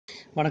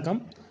வணக்கம்.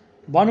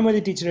 பானுமதி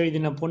டீச்சர்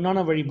எழுதின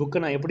பொன்னான வழி புக்கை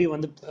நான் எப்படி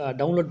வந்து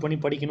டவுன்லோட் பண்ணி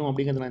படிக்கணும்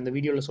அப்படிங்கிறத நான் இந்த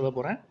வீடியோவில் சொல்ல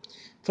போகிறேன்.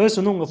 ஃபர்ஸ்ட்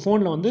வந்து உங்கள்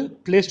ஃபோனில் வந்து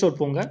ப்ளே ஸ்டோர்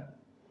போங்க.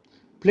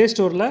 ப்ளே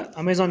ஸ்டோரில்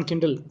அமேசான்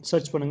கிண்டில்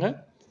சர்ச் பண்ணுங்கள்.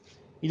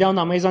 இதான்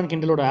வந்து அமேசான்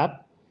கிண்டலோட ஆப்.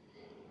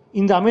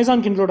 இந்த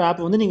அமேசான் கிண்டலோட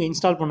ஆப் வந்து நீங்கள்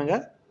இன்ஸ்டால்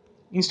பண்ணுங்கள்.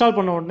 இன்ஸ்டால்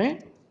பண்ண உடனே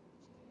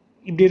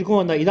இப்படி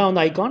இருக்கும். இதான்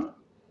வந்து ஐகான்.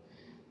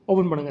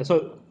 ஓப்பன் பண்ணுங்கள். ஸோ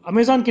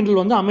அமேசான்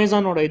கிண்டில் வந்து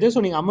அமேசானோட இது.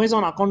 ஸோ நீங்கள்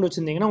அமேசான் அக்கௌண்ட்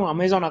வச்சுருந்தீங்கன்னா உங்கள்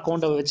அமேசான்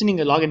அக்கௌண்ட்டை வச்சு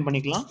நீங்கள் லாகின்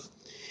பண்ணிக்கலாம்.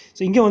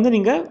 ஸோ இங்கே வந்து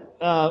நீங்கள்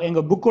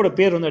எங்கள் புக்கோட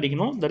பேர் வந்து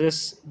அடிக்கணும். தட் இஸ்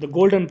த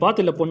கோல்டன் பாத்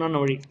இல்லை பொன்னான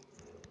வழி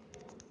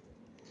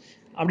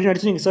அப்படின்னு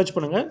அடிச்சு நீங்கள் சர்ச்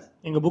பண்ணுங்கள்.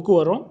 எங்கள் புக்கு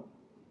வரும்.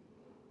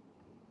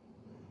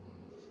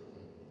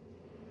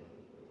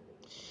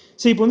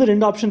 ஸோ இப்போ வந்து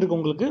ரெண்டு ஆப்ஷன் இருக்குது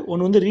உங்களுக்கு.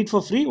 ஒன்று வந்து ரீட்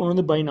ஃபார் ஃப்ரீ, ஒன்று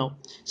வந்து by now.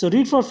 So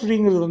read for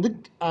ஃப்ரீங்கிறது வந்து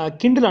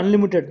கிண்டில்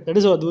அன்லிமிட்டெட். தட்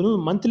இஸ் அது வந்து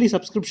மந்த்லி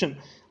சப்ஸ்கிரிப்ஷன்.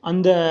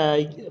 அந்த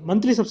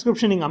மந்த்லி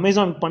சப்ஸ்கிரிப்ஷன் நீங்கள்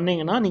அமேசான்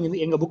பண்ணிங்கன்னா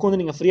நீங்கள் எங்கள் புக்கு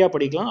வந்து நீங்கள் ஃப்ரீயாக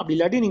படிக்கலாம். அப்படி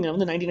இல்லாட்டி நீங்கள்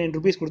வந்து 99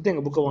 rupees கொடுத்து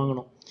எங்கள் புக்கை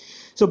வாங்கணும்.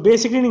 ஸோ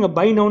பேசிக்கலி நீங்கள்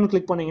பை நவுன்னு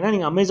கிளிக் பண்ணிங்கன்னா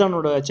நீங்கள்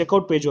அமேசானோட செக்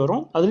அவுட் பேஜ்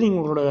வரும். அதில்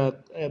நீங்கள் உங்களோட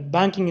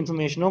பேங்கிங்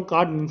இன்ஃபர்மேஷனோ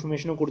கார்டு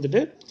இன்ஃபர்மேஷனோ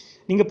கொடுத்துட்டு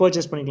நீங்கள்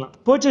பர்ச்சேஸ் பண்ணிக்கலாம்.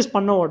 பர்ச்சேஸ்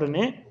பண்ண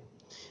உடனே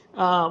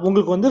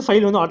உங்களுக்கு வந்து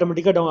ஃபைல் வந்து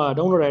ஆட்டோமேட்டிக்காக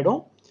டவுன்லோட்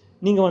ஆகிடும்.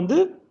 நீங்கள் வந்து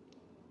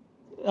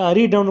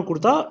ரீட் டவுன்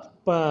கொடுத்தா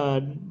இப்போ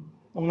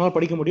உங்களால்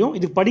படிக்க முடியும்.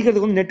 இது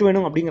படிக்கிறதுக்கு வந்து நெட்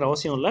வேணும் அப்படிங்கிற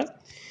அவசியம் இல்லை.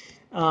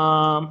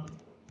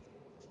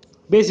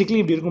 பேசிக்லி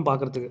இப்படி இருக்கும்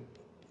பார்க்குறதுக்கு.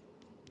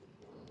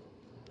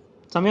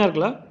 செமையாக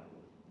இருக்குல்ல?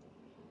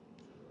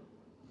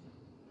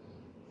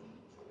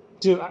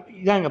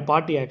 இதான் எங்கள்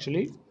பாட்டி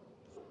ஆக்சுவலி.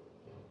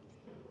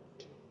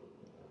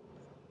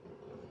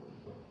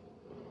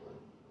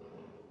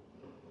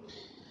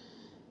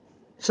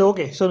 So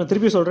okay. ஸோ நான்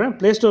திருப்பி சொல்கிறேன்.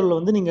 ப்ளே ஸ்டோரில்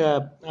வந்து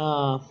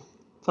நீங்கள்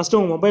ஃபஸ்ட்டு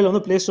உங்கள் மொபைல்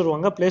வந்து ப்ளே ஸ்டோர்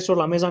வாங்க. ப்ளே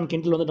ஸ்டோரில் அமேசான்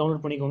கிண்டில் வந்து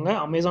டவுன்லோட் பண்ணிக்கோங்க.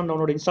 அமேசான்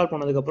டவுன்லோட் இன்ஸ்டால்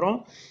பண்ணதுக்கப்புறம்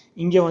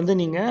இங்கே வந்து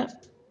நீங்கள்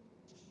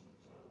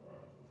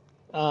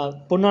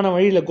பொன்னான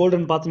வழியில்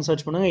கோல்டன் பாத்னு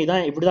சர்ச் பண்ணுங்கள்.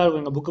 இதான் இப்படி தான்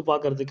இருக்கும் எங்கள் புக்கு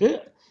பார்க்குறதுக்கு.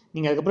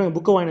 நீங்கள் அதுக்கப்புறம் எங்கள்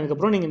புக்கை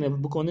வாங்கினதுக்கப்புறம் நீங்கள் இந்த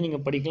புக்கை வந்து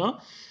நீங்கள் படிக்கலாம்.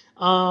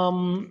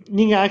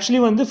 நீங்கள்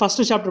ஆக்சுவலி வந்து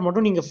ஃபஸ்ட்டு சாப்டர்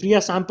மட்டும் நீங்கள்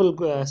ஃப்ரீயாக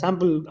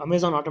சாம்பிள்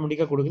அமேசான்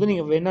ஆட்டோமேட்டிக்காக கொடுக்குது.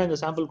 நீங்கள் வேணால் இந்த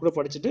சாம்பிள் கூட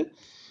படிச்சுட்டு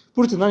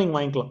பிடிச்சிருந்தா நீங்கள்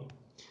வாங்கிக்கலாம்.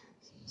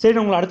 சரி,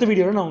 நான் உங்களை அடுத்த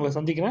வீடியோவில் நான் உங்களை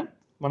சந்திக்கிறேன்.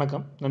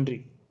 வணக்கம், நன்றி.